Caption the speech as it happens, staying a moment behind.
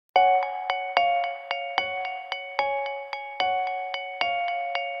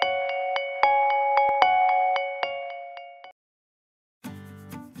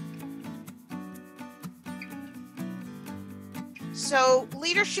So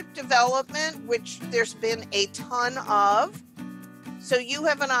leadership development, which there's been a ton of, so you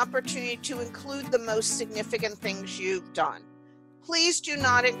have an opportunity to include the most significant things you've done. Please do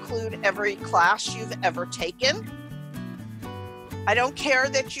not include every class you've ever taken. I don't care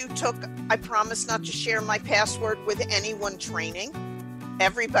that you took, I promise not to share my password with anyone training.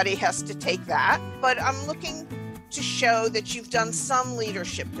 Everybody has to take that, but I'm looking to show that you've done some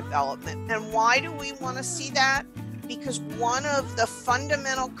leadership development. And why do we want to see that? Because one of the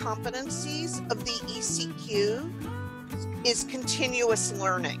fundamental competencies of the ECQ is continuous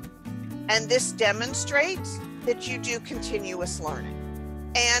learning. And this demonstrates that you do continuous learning.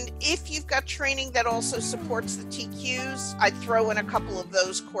 And if you've got training that also supports the TQs, I'd throw in a couple of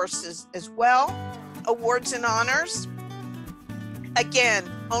those courses as well. Awards and honors. Again,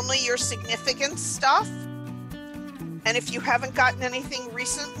 only your significant stuff. And if you haven't gotten anything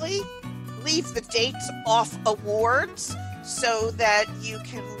recently, leave the dates off awards so that you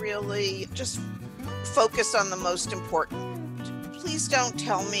can really just focus on the most important. Please don't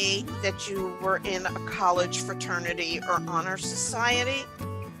tell me that you were in a college fraternity or honor society.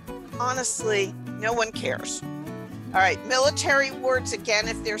 Honestly, no one cares. All right, military awards, again,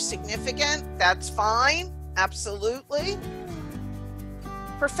 if they're significant, that's fine, absolutely.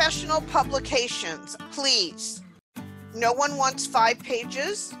 Professional publications, please. No one wants 5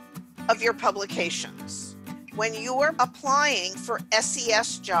 pages of your publications. When you are applying for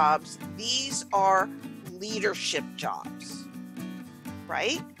SES jobs, these are leadership jobs,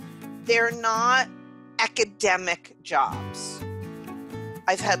 right? They're not academic jobs.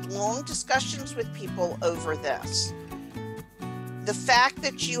 I've had long discussions with people over this. The fact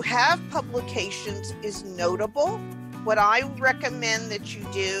that you have publications is notable. What I recommend that you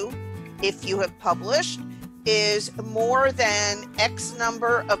do, if you have published, is more than X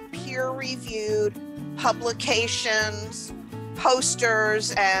number of peer-reviewed publications,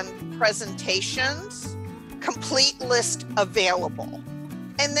 posters, and presentations, complete list available,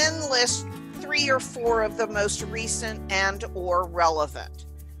 and then list 3 or 4 of the most recent and or relevant.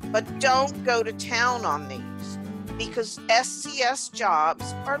 But don't go to town on these, because SCS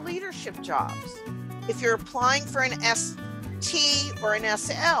jobs are leadership jobs. If you're applying for an ST or an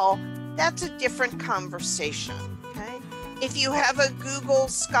SL, that's a different conversation, okay? If you have a Google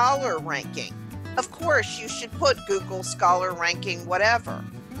Scholar ranking, of course you should put Google Scholar ranking, whatever.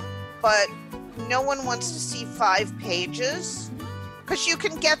 But no one wants to see 5 pages because you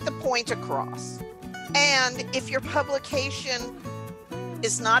can get the point across. And if your publication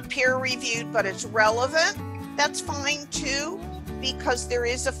is not peer-reviewed but it's relevant, that's fine too, because there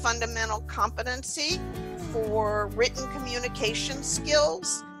is a fundamental competency for written communication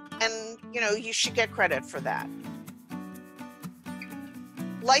skills. And, you should get credit for that.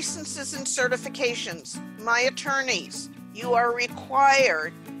 Licenses and certifications. My attorneys, you are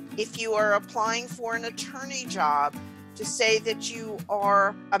required, if you are applying for an attorney job, to say that you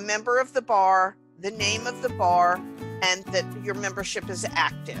are a member of the bar, the name of the bar, and that your membership is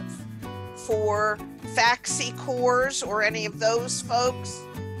active. For FACSI cores or any of those folks,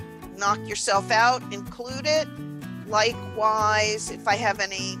 knock yourself out, include it. Likewise, if I have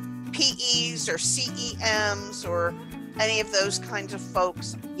any PEs or CEMs or any of those kinds of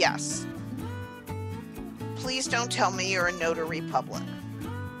folks, yes. Please don't tell me you're a notary public.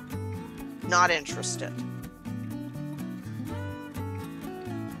 Not interested.